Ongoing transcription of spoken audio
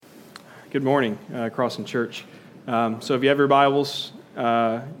Good morning, Crossing Church. So if you have your Bibles,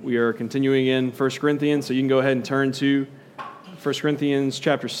 we are continuing in 1 Corinthians, so you can go ahead and turn to 1 Corinthians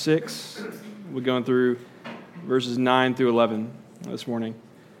chapter 6. We're going through verses 9 through 11 this morning.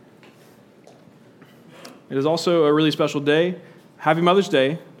 It is also a really special day. Happy Mother's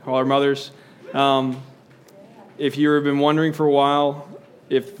Day, all our mothers. If you've been wondering for a while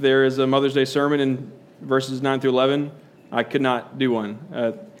if there is a Mother's Day sermon in verses 9 through 11, I could not do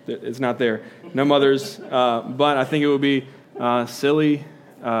one. It's not there. No mothers, but I think it would be silly,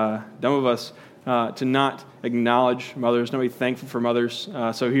 dumb of us to not acknowledge mothers, not be thankful for mothers.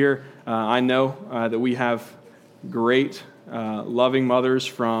 So here, I know that we have great, loving mothers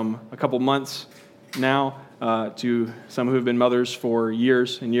from a couple months now to some who have been mothers for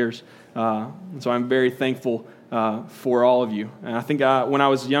years and years. And so I'm very thankful for all of you. And I think when I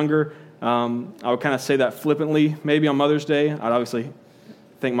was younger, I would kind of say that flippantly, maybe on Mother's Day. I'd obviously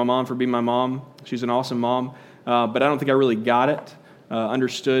thank my mom for being my mom. She's an awesome mom. But I don't think I really got it,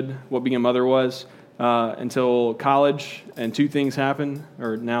 understood what being a mother was until college. And two things happened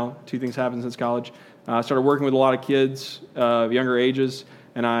since college. I started working with a lot of kids of younger ages,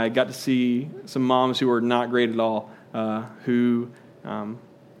 and I got to see some moms who were not great at all, who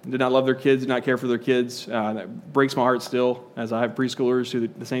did not love their kids, did not care for their kids. That breaks my heart still, as I have preschoolers who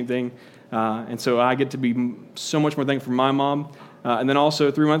do the same thing. And so I get to be so much more thankful for my mom. And then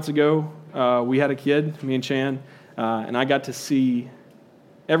also 3 months ago, we had a kid, me and Chan, and I got to see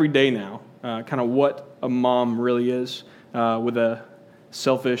every day now kind of what a mom really is with a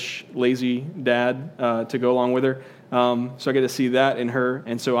selfish, lazy dad to go along with her. So I get to see that in her,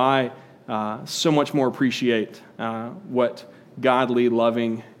 and so I so much more appreciate what godly,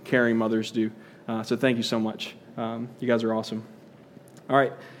 loving, caring mothers do. So thank you so much. You guys are awesome. All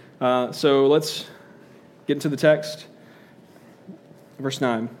right, so let's get into the text. Verse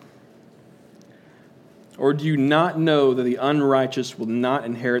 9. Or do you not know that the unrighteous will not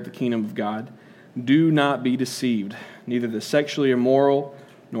inherit the kingdom of God? Do not be deceived. Neither the sexually immoral,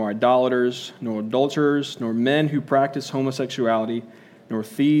 nor idolaters, nor adulterers, nor men who practice homosexuality, nor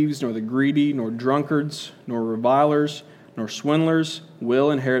thieves, nor the greedy, nor drunkards, nor revilers, nor swindlers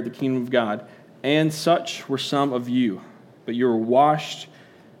will inherit the kingdom of God. And such were some of you. But you were washed,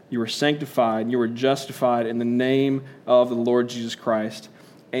 you were sanctified, you were justified in the name of the Lord Jesus Christ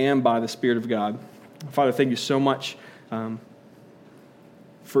and by the Spirit of God. Father, thank you so much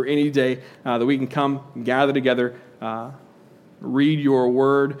for any day that we can come and gather together, read your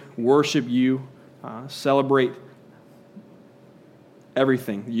word, worship you, celebrate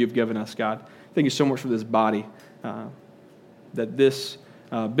everything that you've given us, God. Thank you so much for this body, that this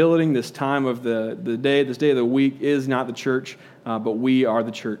building, this time of the day, this day of the week is not the church, but we are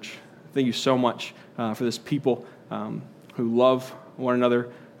the church. Thank you so much for this people who love one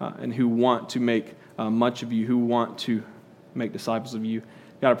another and who want to make much of you, who want to make disciples of you.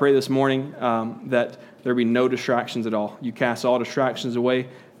 God, I pray this morning that there be no distractions at all. You cast all distractions away,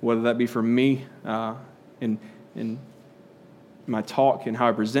 whether that be from me in my talk and how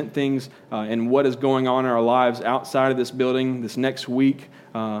I present things and what is going on in our lives outside of this building this next week.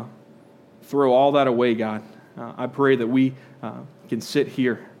 Throw all that away, God. I pray that we can sit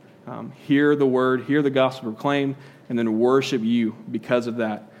here, hear the word, hear the gospel proclaimed, and then worship you because of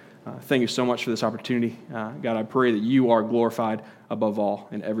that. Thank you so much for this opportunity. God, I pray that you are glorified above all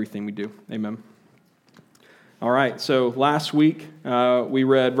in everything we do. Amen. All right, so last week we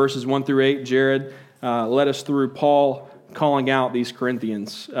read verses 1 through 8. Jared led us through Paul calling out these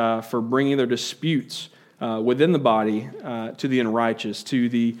Corinthians for bringing their disputes within the body to the unrighteous, to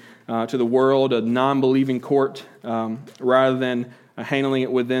the world, a non-believing court, rather than handling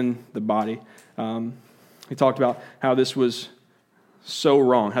it within the body. He talked about how this was so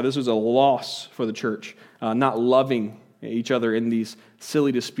wrong, how this was a loss for the church, not loving each other in these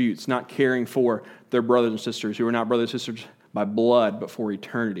silly disputes, not caring for their brothers and sisters who are not brothers and sisters by blood, but for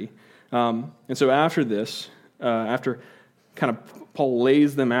eternity. And so after this, after kind of Paul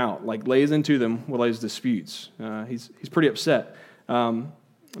lays them out, like lays into them with his disputes, he's pretty upset.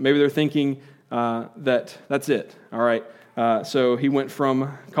 Maybe they're thinking that that's it. All right. So he went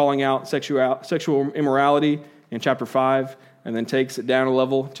from calling out sexual immorality in chapter 5 and then takes it down a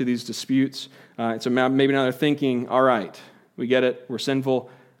level to these disputes. So maybe now they're thinking, all right, we get it, we're sinful.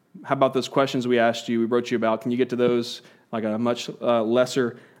 How about those questions we asked you, we wrote you about? Can you get to those like a much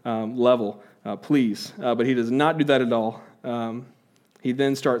lesser level, please? But he does not do that at all. He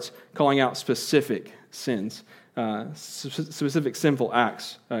then starts calling out specific sins, specific sinful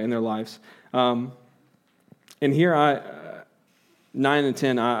acts in their lives. And here, 9 and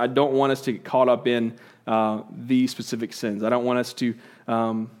 10, I don't want us to get caught up in these specific sins. I don't want us to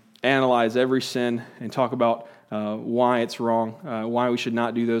analyze every sin and talk about why it's wrong, why we should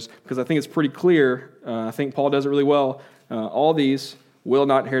not do those, because I think it's pretty clear. I think Paul does it really well. All these will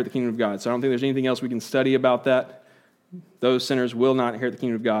not inherit the kingdom of God. So I don't think there's anything else we can study about that. Those sinners will not inherit the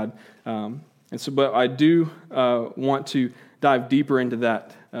kingdom of God. But I do want to dive deeper into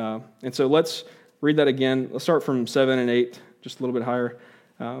that. And so let's read that again. Let's start from 7 and 8, just a little bit higher,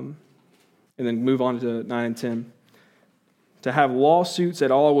 and then move on to 9 and 10. To have lawsuits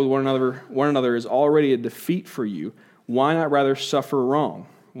at all with one another is already a defeat for you. Why not rather suffer wrong?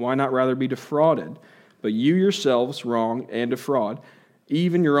 Why not rather be defrauded? But you yourselves wrong and defraud,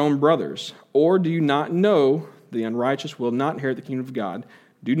 even your own brothers. Or do you not know the unrighteous will not inherit the kingdom of God?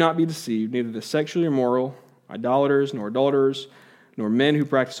 Do not be deceived, neither the sexually immoral, idolaters, nor adulterers, nor men who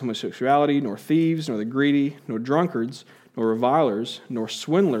practice homosexuality, nor thieves, nor the greedy, nor drunkards, nor revilers, nor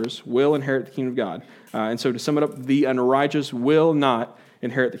swindlers will inherit the kingdom of God. And so to sum it up, the unrighteous will not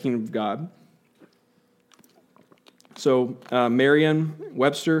inherit the kingdom of God. So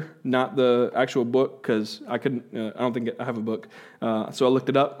Merriam-Webster, not the actual book, because I don't think I have a book. So I looked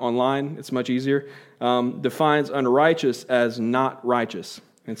it up online. It's much easier. Defines unrighteous as not righteous.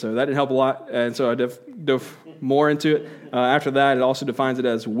 And so that didn't help a lot. And so I dove more into it. After that, it also defines it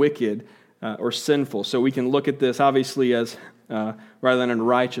as wicked or sinful. So we can look at this obviously as, rather than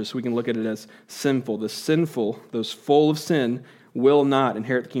unrighteous, we can look at it as sinful. The sinful, those full of sin, will not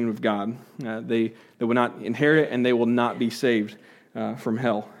inherit the kingdom of God. They will not inherit it, and they will not be saved from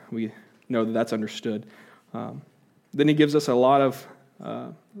hell. We know that that's understood. Then he gives us a lot of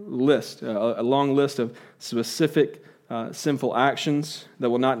a long list of specific sinful actions that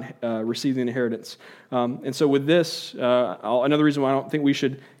will not receive the inheritance. And so with this, another reason why I don't think we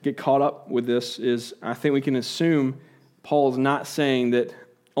should get caught up with this is I think we can assume Paul is not saying that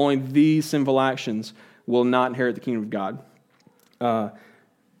only these sinful actions will not inherit the kingdom of God.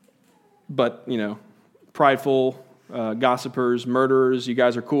 But, prideful, gossipers, murderers, you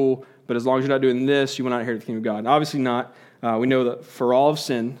guys are cool, but as long as you're not doing this, you will not inherit the kingdom of God. Obviously not. We know that for all of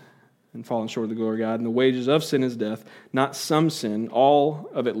sin and fallen short of the glory of God, and the wages of sin is death, not some sin, all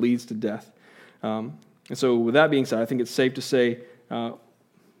of it leads to death. And so with that being said, I think it's safe to say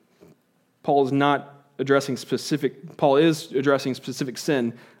Paul is addressing specific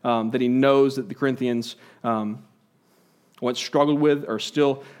sin that he knows that the Corinthians once struggled with or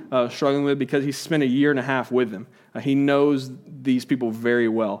still struggling with, because he spent a year and a half with them. He knows these people very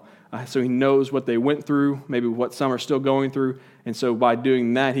well. So he knows what they went through, maybe what some are still going through. And so by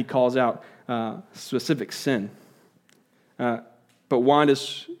doing that, he calls out specific sin. But why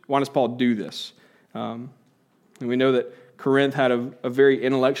does Paul do this? And we know that Corinth had a very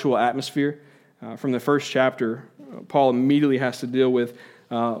intellectual atmosphere. From the first chapter, Paul immediately has to deal with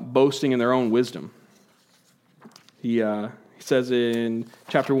boasting in their own wisdom. He says in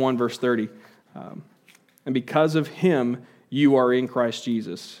chapter 1, verse 30, and because of him you are in Christ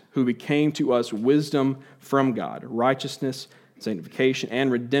Jesus, who became to us wisdom from God, righteousness, sanctification,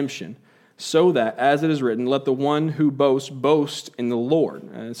 and redemption, so that, as it is written, let the one who boasts boast in the Lord.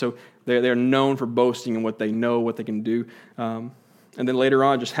 And so they're known for boasting in what they know, what they can do. And then later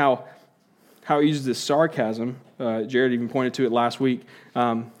on, just how he uses this sarcasm. Jared even pointed to it last week.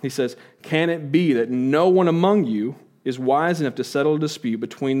 He says, can it be that no one among you is wise enough to settle a dispute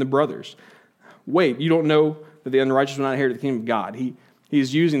between the brothers? Wait, you don't know that the unrighteous will not inherit the kingdom of God.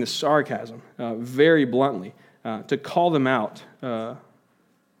 He's using the sarcasm very bluntly to call them out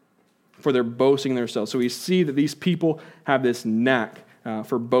for their boasting in themselves. So we see that these people have this knack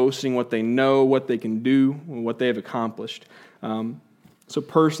for boasting what they know, what they can do, what they have accomplished. So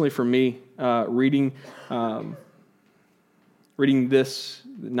personally for me, reading this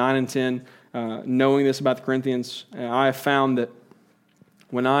 9 and 10, knowing this about the Corinthians, I have found that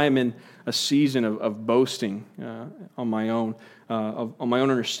when I am in a season of boasting on my own, on my own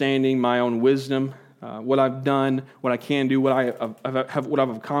understanding, my own wisdom, what I've done, what I can do, what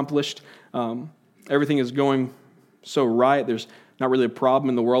I've accomplished, everything is going so right. There's not really a problem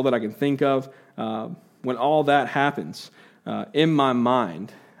in the world that I can think of. When all that happens, in my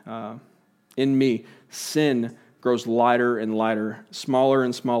mind, in me, sin grows lighter and lighter, smaller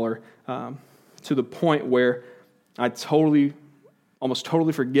and smaller, to the point where I almost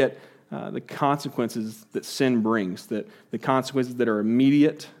totally forget the consequences that sin brings, that the consequences that are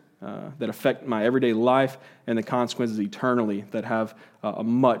immediate, that affect my everyday life, and the consequences eternally that have a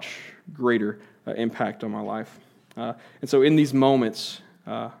much greater impact on my life. And so in these moments,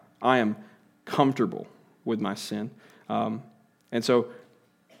 I am comfortable with my sin. And so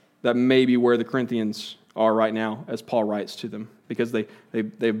that may be where the Corinthians are right now, as Paul writes to them, because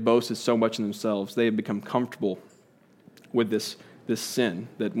they've boasted so much in themselves. They have become comfortable with this sin.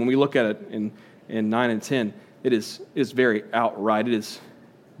 That when we look at it in 9 and 10, it is very outright. It is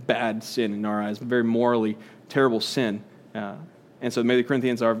bad sin in our eyes, very morally terrible sin. And so maybe the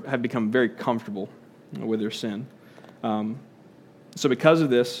Corinthians have become very comfortable with their sin. So because of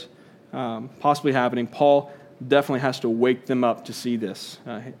this possibly happening, Paul definitely has to wake them up to see this,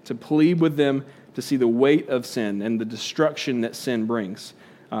 to plead with them to see the weight of sin and the destruction that sin brings.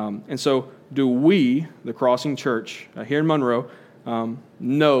 And so do we, the Crossing Church here in Monroe,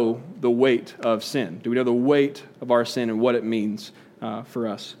 know the weight of sin? Do we know the weight of our sin and what it means for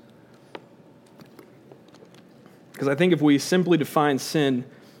us? Because I think if we simply define sin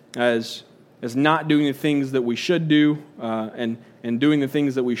as not doing the things that we should do and doing the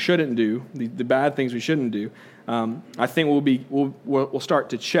things that we shouldn't do, the bad things we shouldn't do, I think we'll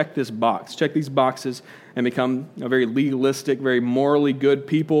start to check these boxes, and become a very legalistic, very morally good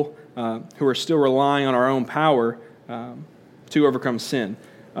people who are still relying on our own power to overcome sin.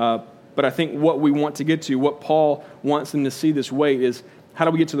 But I think what we want to get to, what Paul wants them to see this way, is how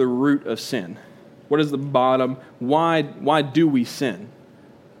do we get to the root of sin? What is the bottom? Why do we sin?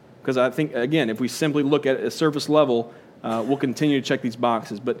 Because I think, again, if we simply look at a surface level, we'll continue to check these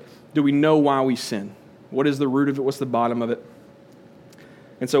boxes. But do we know why we sin? What is the root of it? What's the bottom of it?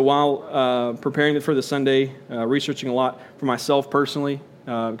 And so while preparing for the Sunday, researching a lot for myself personally,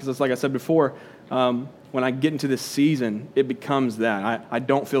 because it's like I said before, when I get into this season, it becomes that. I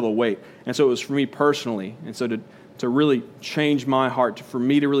don't feel the weight. And so it was for me personally. And so to really change my heart, for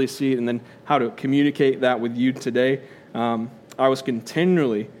me to really see it, and then how to communicate that with you today, I was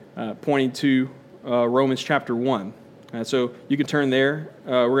continually pointing to Romans chapter 1. So you can turn there.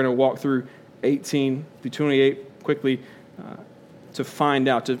 We're going to walk through 18 through 28 quickly to find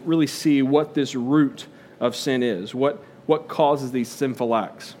out, to really see what this root of sin is, what causes these sinful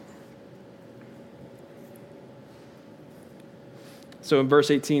acts. So in verse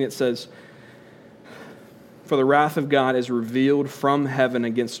 18 it says, "For the wrath of God is revealed from heaven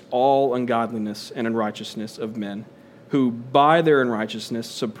against all ungodliness and unrighteousness of men, who by their unrighteousness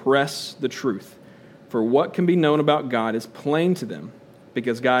suppress the truth. For what can be known about God is plain to them,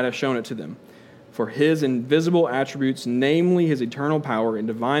 because God has shown it to them. For his invisible attributes, namely his eternal power and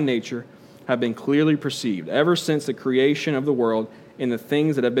divine nature, have been clearly perceived ever since the creation of the world in the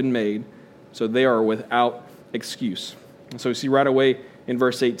things that have been made, so they are without excuse." And so we see right away in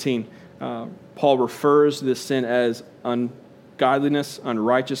verse 18, Paul refers to this sin as ungodliness,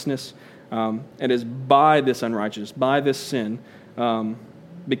 unrighteousness, and it is by this unrighteousness, by this sin,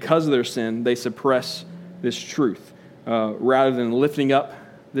 because of their sin, they suppress this truth. Rather than lifting up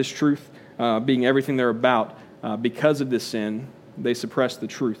this truth, being everything they're about, because of this sin, they suppress the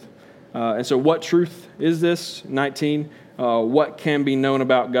truth. And so what truth is this? 19, what can be known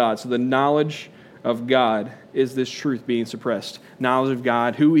about God? So the knowledge of God is this truth being suppressed. Knowledge of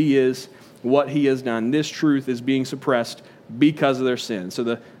God, who he is, what he has done. This truth is being suppressed because of their sin. So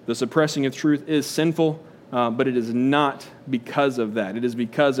the suppressing of truth is sinful, but it is not because of that. It is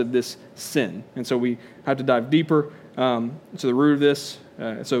because of this sin. And so we have to dive deeper to the root of this.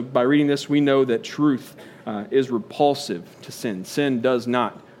 So by reading this, we know that truth is repulsive to sin. Sin does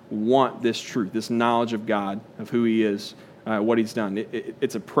not want this truth, this knowledge of God, of who he is, what he's done.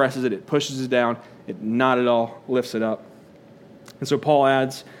 It suppresses it, it pushes it down, it not at all lifts it up. And so Paul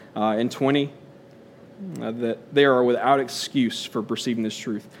adds in 20 that they are without excuse for perceiving this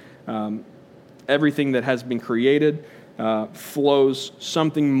truth. Everything that has been created flows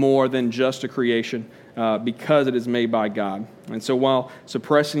something more than just a creation because it is made by God. And so while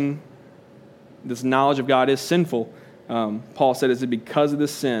suppressing this knowledge of God is sinful, Paul said it's because of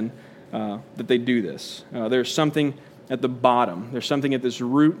this sin that they do this. There's something at the bottom. There's something at this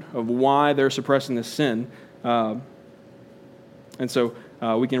root of why they're suppressing this sin. And so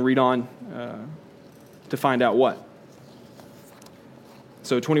we can read on to find out what.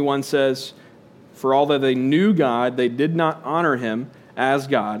 So 21 says, "For all that they knew God, they did not honor him as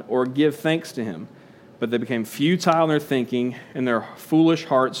God or give thanks to him, but they became futile in their thinking, and their foolish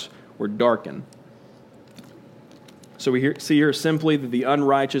hearts were darkened." So we see here simply that the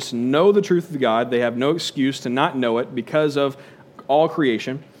unrighteous know the truth of God. They have no excuse to not know it because of all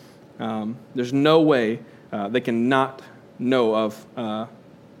creation. There's no way they can not know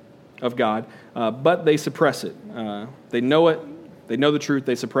of God, but they suppress it. They know it. They know the truth.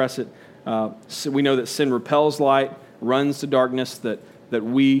 They suppress it. So we know that sin repels light, runs to darkness, that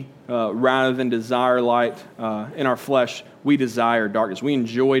we, rather than desire light in our flesh, we desire darkness. We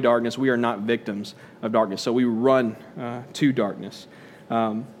enjoy darkness. We are not victims of darkness. So we run to darkness.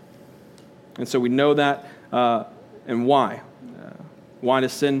 And so we know that. And why? Why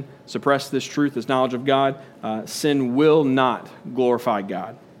does sin suppress this truth, this knowledge of God, sin will not glorify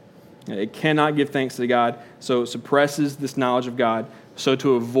God. It cannot give thanks to God, so it suppresses this knowledge of God, so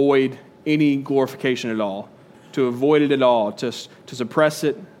to avoid any glorification at all, to avoid it at all, to suppress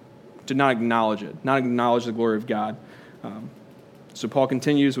it, to not acknowledge it, not acknowledge the glory of God. So Paul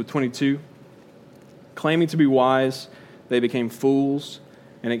continues with 22. Claiming to be wise, they became fools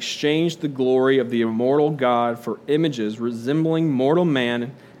and exchanged the glory of the immortal God for images resembling mortal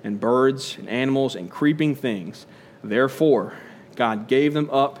man and birds and animals and creeping things. Therefore, God gave them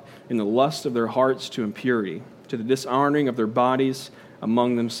up in the lust of their hearts to impurity, to the dishonoring of their bodies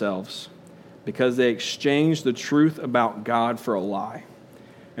among themselves, because they exchanged the truth about God for a lie,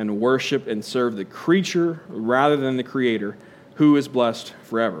 and worship and serve the creature rather than the Creator, who is blessed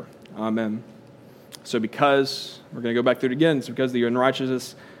forever. Amen. So because, we're going to go back through it again, it's because the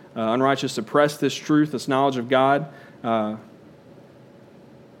unrighteous suppress this truth, this knowledge of God,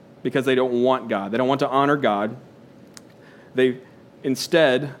 because they don't want God. They don't want to honor God. They,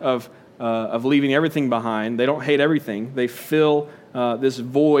 instead of leaving everything behind, they don't hate everything. They fill this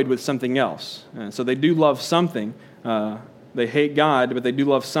void with something else. So they do love something. They hate God, but they do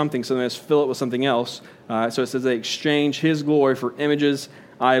love something, so they just fill it with something else. So it says they exchange His glory for images,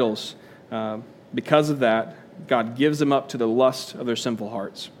 idols. Because of that, God gives them up to the lust of their sinful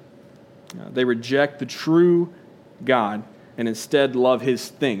hearts. They reject the true God and instead love His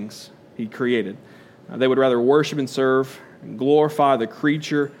things He created. They would rather worship and serve and glorify the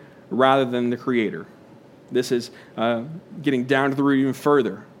creature rather than the Creator. This is getting down to the root even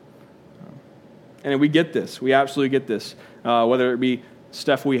further. And we get this. We absolutely get this. Whether it be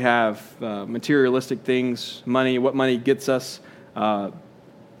stuff we have, materialistic things, money, what money gets us,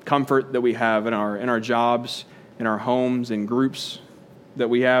 comfort that we have in our jobs, in our homes, in groups that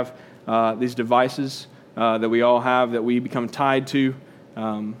we have, these devices that we all have that we become tied to,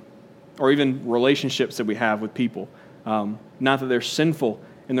 or even relationships that we have with people. Not that they're sinful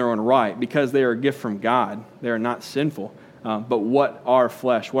in their own right, because they are a gift from God. They are not sinful. But what our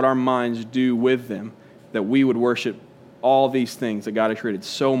flesh, what our minds do with them, that we would worship all these things that God has created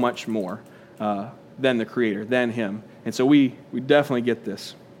so much more than the Creator, than Him. And so we definitely get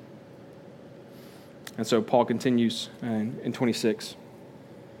this. And so Paul continues in 26.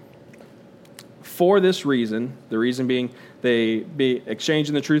 For this reason, the reason being they be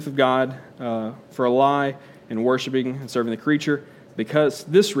exchanging the truth of God for a lie and worshiping and serving the creature, because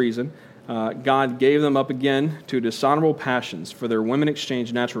this reason God gave them up again to dishonorable passions, for their women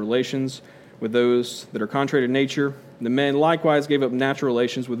exchanged natural relations with those that are contrary to nature. The men likewise gave up natural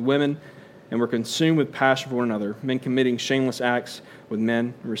relations with women and were consumed with passion for one another, men committing shameless acts with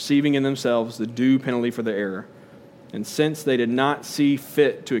men, receiving in themselves the due penalty for their error. And since they did not see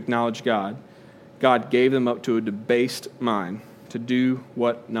fit to acknowledge God, God gave them up to a debased mind to do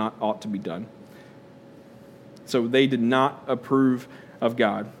what not ought to be done. So they did not approve of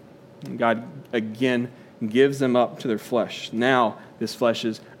God. And God, again, gives them up to their flesh. Now, this flesh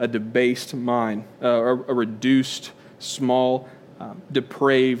is a debased mind, a reduced, small,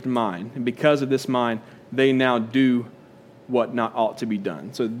 depraved mind. And because of this mind, they now do what not ought to be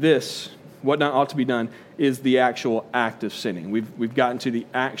done. So this, what not ought to be done, is the actual act of sinning. We've gotten to the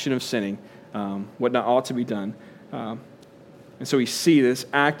action of sinning, what not ought to be done. And so we see this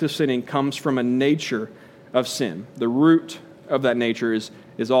act of sinning comes from a nature of sin. The root of that nature is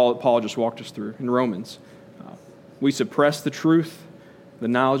all that Paul just walked us through in Romans. We suppress the truth, the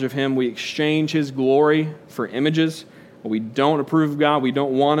knowledge of Him. We exchange His glory for images. We don't approve of God. We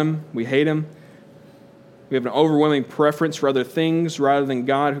don't want Him. We hate Him. We have an overwhelming preference for other things rather than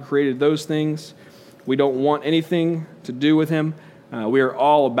God who created those things. We don't want anything to do with Him. We are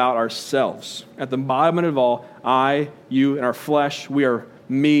all about ourselves. At the bottom of it all, I, you, and our flesh, we are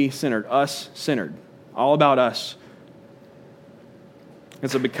me-centered, us-centered, all about us. And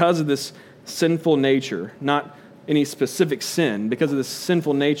so because of this sinful nature, not any specific sin, because of this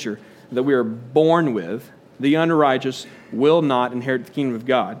sinful nature that we are born with, the unrighteous will not inherit the kingdom of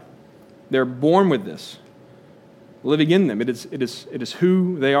God. They're born with this, living in them. It is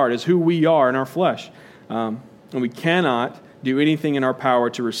who they are. It is who we are in our flesh. And we cannot do anything in our power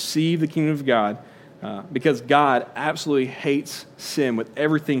to receive the kingdom of God because God absolutely hates sin with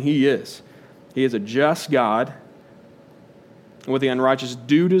everything He is. He is a just God. And what the unrighteous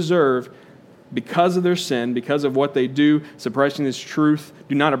do deserve because of their sin, because of what they do, suppressing His truth,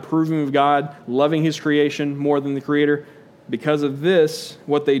 do not approving of God, loving His creation more than the Creator. Because of this,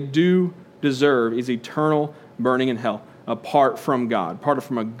 what they do deserve is eternal burning in hell, apart from God, apart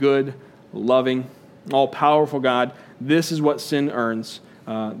from a good, loving, all-powerful God. This is what sin earns.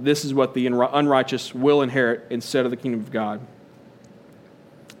 This is what the unrighteous will inherit instead of the kingdom of God.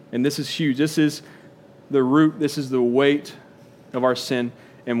 And this is huge. This is the root. This is the weight of our sin.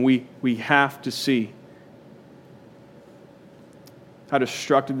 And we have to see how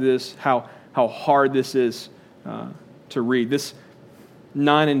destructive this is, how hard this is to read. This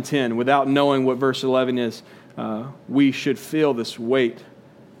 9 and 10, without knowing what verse 11 is, we should feel this weight.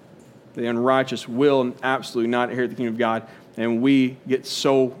 The unrighteous will absolutely not inherit the kingdom of God, and we get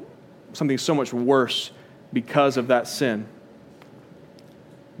something so much worse because of that sin.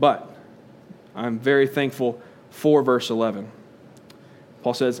 But I'm very thankful for verse 11.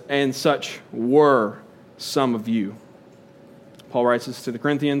 Paul says, "And such were some of you." Paul writes this to the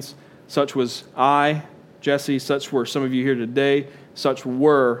Corinthians. Such was I, Jesse, such were some of you here today, such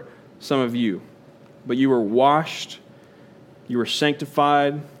were some of you. But you were washed, you were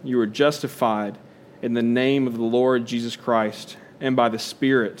sanctified, you were justified in the name of the Lord Jesus Christ and by the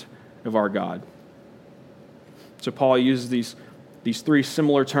Spirit of our God. So Paul uses these three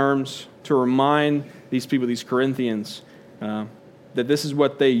similar terms to remind these people, these Corinthians, that this is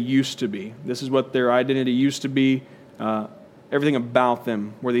what they used to be. This is what their identity used to be. Everything about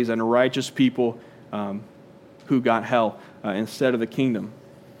them were these unrighteous people who got hell instead of the kingdom.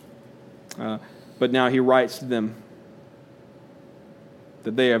 But now he writes to them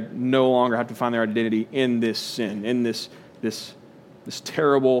that they have no longer have to find their identity in this sin, in this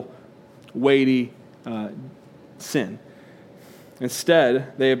terrible, weighty sin.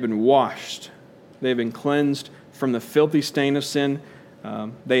 Instead, they have been washed. They have been cleansed from the filthy stain of sin.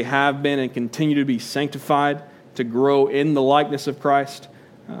 They have been and continue to be sanctified to grow in the likeness of Christ,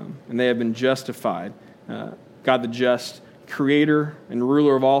 and they have been justified. God the just, creator and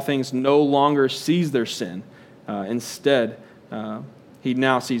ruler of all things, no longer sees their sin. Instead, he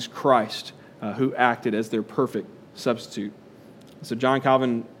now sees Christ, who acted as their perfect substitute. So John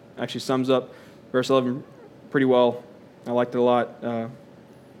Calvin actually sums up verse 11 pretty well. I liked it a lot.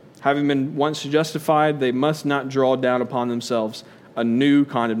 Having been once justified, they must not draw down upon themselves a new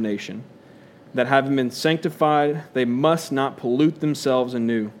condemnation. That having been sanctified, they must not pollute themselves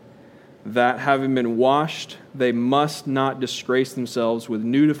anew. That having been washed, they must not disgrace themselves with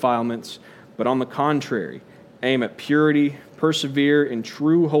new defilements, but on the contrary, aim at purity, persevere in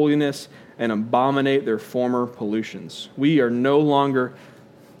true holiness, and abominate their former pollutions. We are no longer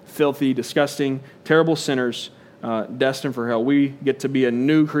filthy, disgusting, terrible sinners destined for hell. We get to be a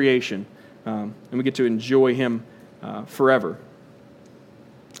new creation, and we get to enjoy Him forever.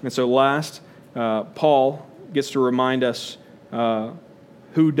 And so last, Paul gets to remind us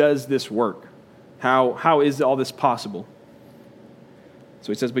who does this work. How is all this possible?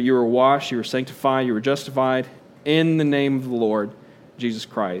 So he says, "But you were washed, you were sanctified, you were justified in the name of the Lord Jesus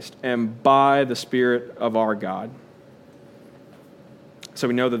Christ, and by the Spirit of our God." So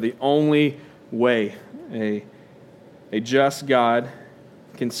we know that the only way a just God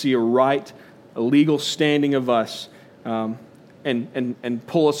can see a legal standing of us, and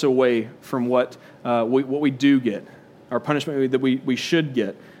pull us away from what we do get, our punishment that we should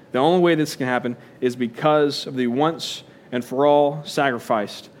get. The only way this can happen is because of the once and for all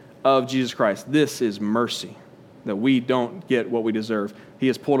sacrifice of Jesus Christ. This is mercy, that we don't get what we deserve. He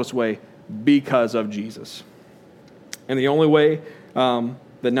has pulled us away because of Jesus. And the only way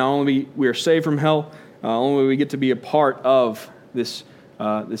that not only we are saved from hell, only way we get to be a part of this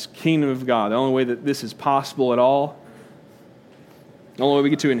kingdom of God, the only way that this is possible at all, the only way we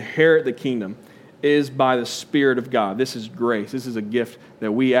get to inherit the kingdom is by the Spirit of God. This is grace. This is a gift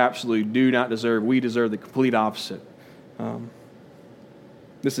that we absolutely do not deserve. We deserve the complete opposite.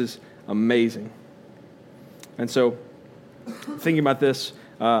 This is amazing. And so, thinking about this,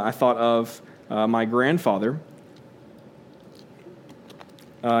 I thought of my grandfather.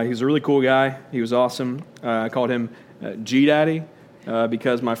 He was a really cool guy. He was awesome. I called him G-Daddy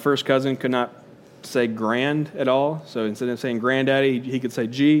because my first cousin could not say grand at all. So instead of saying granddaddy, he could say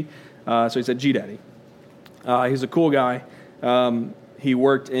G. So he said G-Daddy. He's a cool guy. He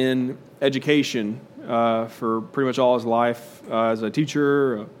worked in education for pretty much all his life as a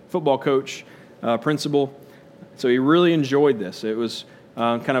teacher, a football coach, principal. So he really enjoyed this. It was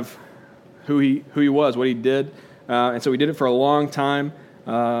kind of who he was, what he did. And so he did it for a long time.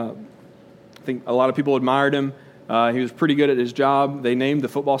 I think a lot of people admired him. He was pretty good at his job. They named the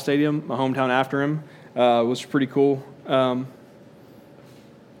football stadium, my hometown, after him. It was pretty cool. And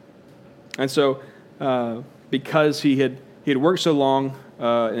so because he had worked so long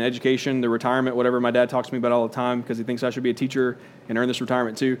in education, the retirement, whatever my dad talks to me about all the time, because he thinks I should be a teacher and earn this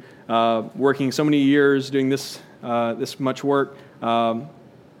retirement too, working so many years doing this much work,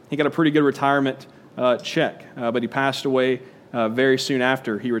 he got a pretty good retirement check, but he passed away very soon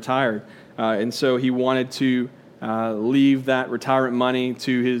after he retired. And so he wanted to leave that retirement money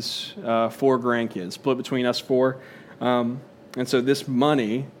to his 4 grandkids, split between us 4. And so this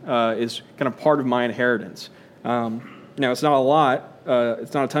money is kind of part of my inheritance. Now, it's not a lot.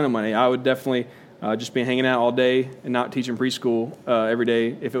 It's not a ton of money. I would definitely just be hanging out all day and not teaching preschool every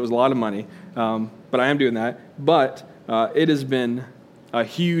day if it was a lot of money. But I am doing that. But it has been a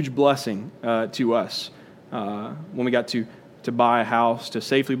huge blessing to us when we got to buy a house, to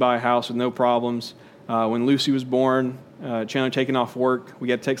safely buy a house with no problems. When Lucy was born, Chandler taking off work, we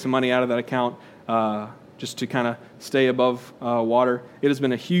got to take some money out of that account just to kind of stay above water. It has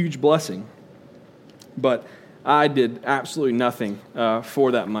been a huge blessing. But I did absolutely nothing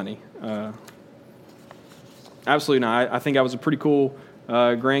for that money. Absolutely not. I think I was a pretty cool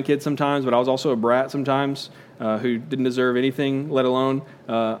grandkid sometimes, but I was also a brat sometimes who didn't deserve anything, let alone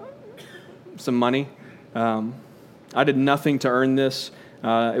some money. I did nothing to earn this.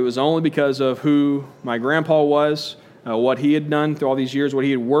 It was only because of who my grandpa was, what he had done through all these years, what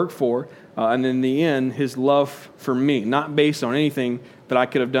he had worked for, and in the end, his love for me, not based on anything that I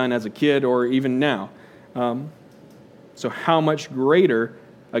could have done as a kid or even now. So how much greater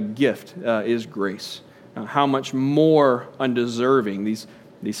a gift is grace? How much more undeserving these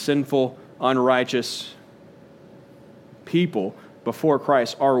sinful, unrighteous people before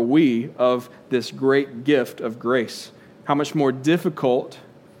Christ are we of this great gift of grace? How much more difficult,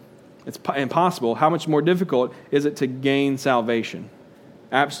 it's impossible, how much more difficult is it to gain salvation?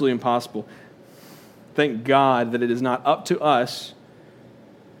 Absolutely impossible. Thank God that it is not up to us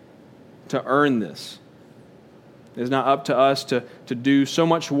to earn this. It is not up to us to do so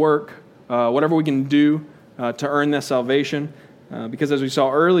much work, whatever we can do to earn that salvation. Because as we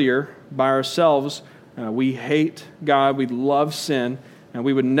saw earlier, by ourselves, we hate God, we love sin, and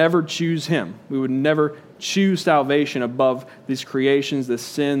we would never choose Him. We would never choose salvation above these creations, this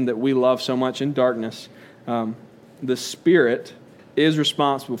sin that we love so much in darkness. The Spirit is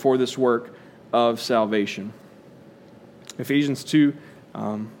responsible for this work of salvation. Ephesians 2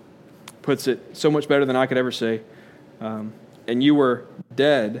 puts it so much better than I could ever say. And you were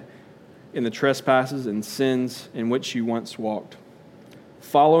dead in the trespasses and sins in which you once walked,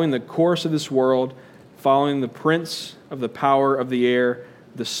 following the course of this world, following the prince of the power of the air,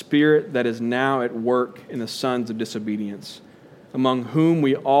 the spirit that is now at work in the sons of disobedience, among whom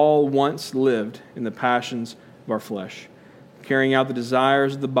we all once lived in the passions of our flesh, carrying out the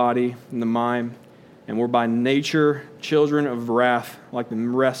desires of the body and the mind, and were by nature children of wrath like the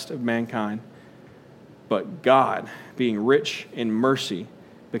rest of mankind. But God, being rich in mercy,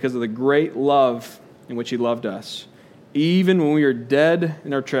 because of the great love in which He loved us, even when we were dead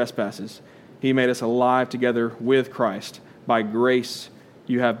in our trespasses, He made us alive together with Christ. By grace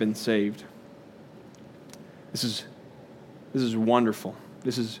you have been saved. This is wonderful.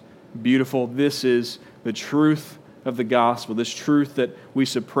 This is beautiful. This is the truth of the gospel, this truth that we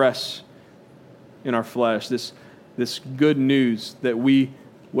suppress in our flesh, this good news that we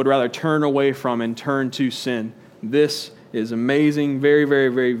would rather turn away from and turn to sin. This is amazing, very, very,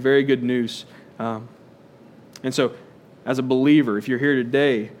 very, very good news. And so, as a believer, if you're here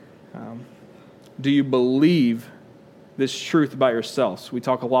today, do you believe this truth about yourselves? We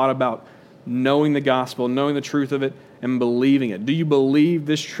talk a lot about knowing the gospel, knowing the truth of it, and believing it. Do you believe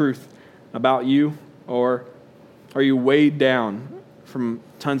this truth about you, or are you weighed down from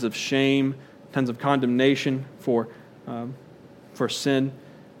tons of shame, tons of condemnation for sin?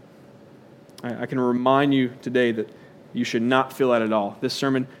 I can remind you today that you should not feel that at all. This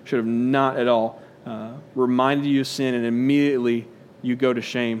sermon should have not at all reminded you of sin, and immediately you go to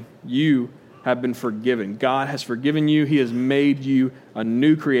shame. You have been forgiven. God has forgiven you. He has made you a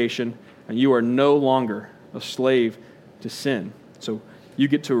new creation, and you are no longer a slave to sin. So you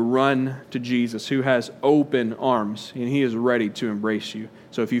get to run to Jesus, who has open arms, and He is ready to embrace you.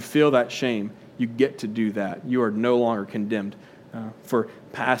 So if you feel that shame, you get to do that. You are no longer condemned for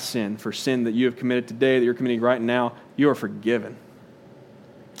past sin, for sin that you have committed today, that you're committing right now. You are forgiven.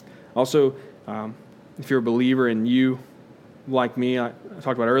 Also, if you're a believer and you, like me, I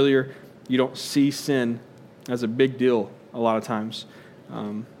talked about earlier, you don't see sin as a big deal a lot of times.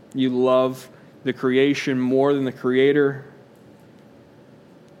 You love the creation more than the Creator.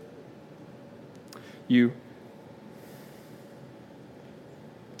 You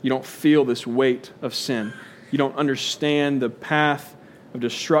don't feel this weight of sin. You don't understand the path of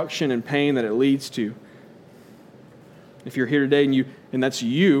destruction and pain that it leads to. If you're here today and that's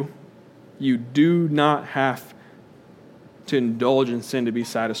you do not have to indulge in sin to be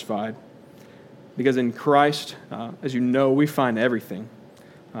satisfied. Because in Christ, as you know, we find everything.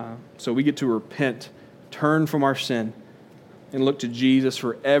 So we get to repent, turn from our sin, and look to Jesus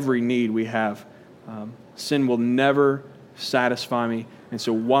for every need we have Sin will never satisfy me, and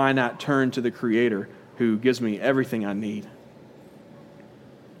so why not turn to the Creator who gives me everything I need?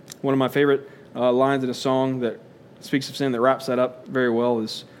 One of my favorite lines in a song that speaks of sin that wraps that up very well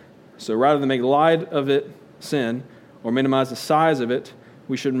is, so rather than make light of it, sin, or minimize the size of it,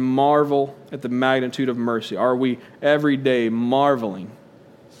 we should marvel at the magnitude of mercy. Are we every day marveling,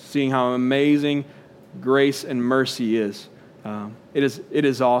 seeing how amazing grace and mercy is? It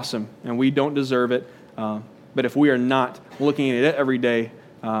is awesome, and we don't deserve it. But if we are not looking at it every day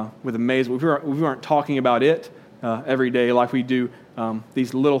with amazement, if we aren't talking about it every day like we do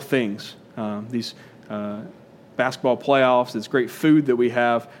these little things, these basketball playoffs, this great food that we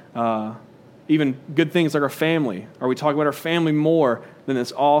have, even good things like our family. Are we talking about our family more than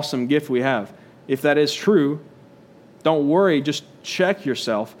this awesome gift we have? If that is true, don't worry, just check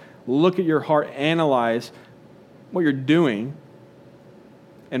yourself, look at your heart, analyze what you're doing,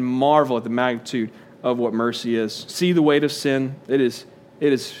 and marvel at the magnitude of what mercy is. See the weight of sin. It is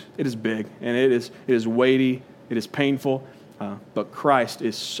big, and it is weighty, it is painful, but Christ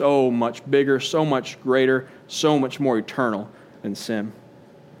is so much bigger, so much greater, so much more eternal than sin.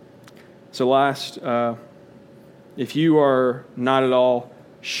 So last, if you are not at all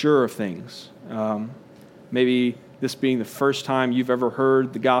sure of things, maybe this being the first time you've ever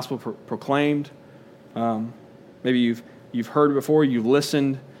heard the gospel proclaimed, maybe you've heard it before, you've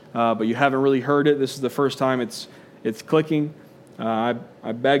listened, but you haven't really heard it. This is the first time it's clicking. I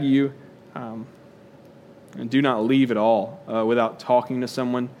beg you, and do not leave at all without talking to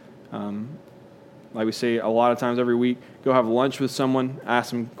someone. Like we say a lot of times every week, go have lunch with someone,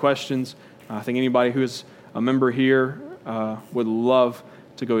 ask them questions. I think anybody who is a member here would love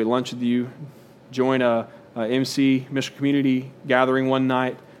to go eat lunch with you. Join a MC, Mission Community gathering one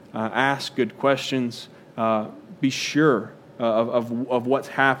night. Ask good questions. Be sure of what's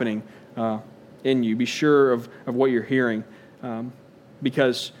happening in you. Be sure of what you're hearing.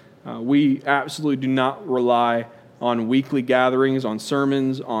 Because we absolutely do not rely on weekly gatherings, on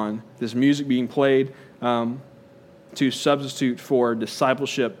sermons, on this music being played to substitute for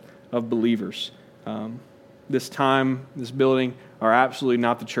discipleship of believers. This time, this building, are absolutely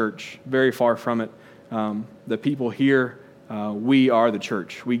not the church. Very far from it. The people here, we are the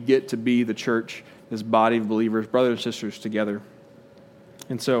church. We get to be the church, this body of believers, brothers and sisters together.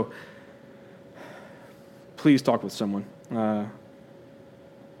 And so, please talk with someone.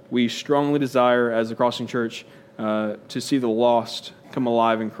 We strongly desire, as the Crossing Church, to see the lost come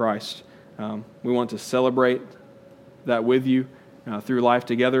alive in Christ. We want to celebrate that with you through life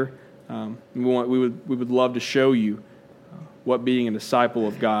together. We would love to show you what being a disciple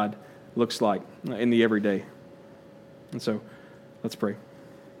of God looks like in the everyday. And so, let's pray.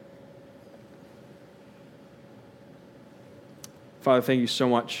 Father, thank you so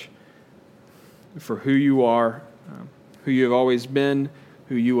much for who you are, who you have always been,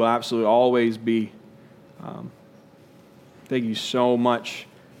 who you will absolutely always be. Thank you so much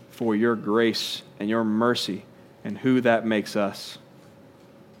for your grace and your mercy and who that makes us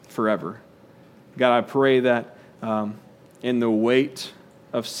forever. God, I pray that in the weight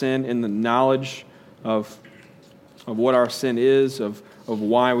of sin, in the knowledge of what our sin is, of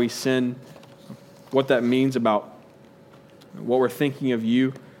why we sin, what that means about what we're thinking of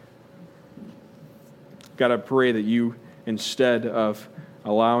you, God, I pray that you, instead of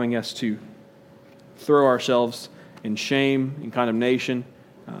allowing us to throw ourselves in shame and condemnation,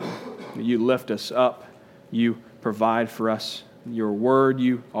 you lift us up. You provide for us your word.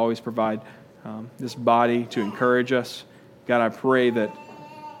 You always provide this body to encourage us. God, I pray that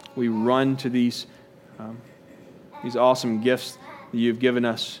we run to these awesome gifts that you've given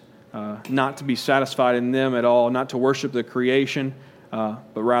us, not to be satisfied in them at all, not to worship the creation, but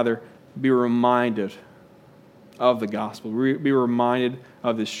rather be reminded of the gospel. Be reminded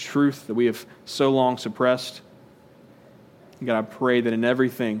of this truth that we have so long suppressed. God, I pray that in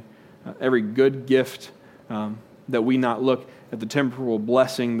everything, every good gift, that we not look at the temporal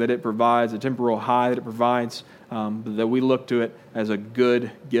blessing that it provides, the temporal high that it provides, but that we look to it as a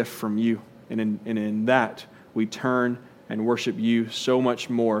good gift from you. And in that, we turn and worship you so much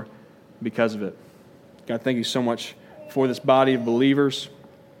more because of it. God, thank you so much for this body of believers.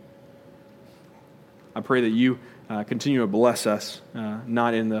 I pray that you continue to bless us,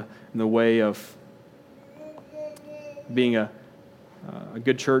 not in the way of being a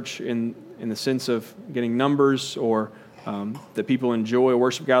good church in the sense of getting numbers or that people enjoy a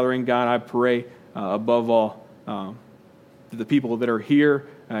worship gathering. God, I pray above all that the people that are here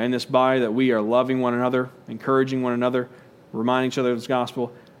in this body, that we are loving one another, encouraging one another, reminding each other of this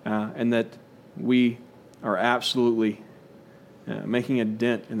gospel, and that we are absolutely making a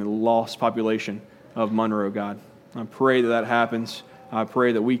dent in the lost population of Monroe, God. I pray that happens. I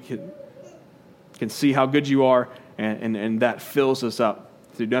pray that we can see how good you are, and that fills us up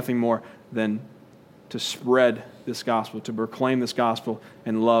to do nothing more than to spread this gospel, to proclaim this gospel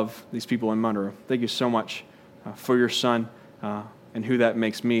and love these people in Monroe. Thank you so much for your Son and who that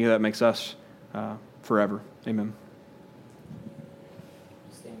makes me, who that makes us forever. Amen.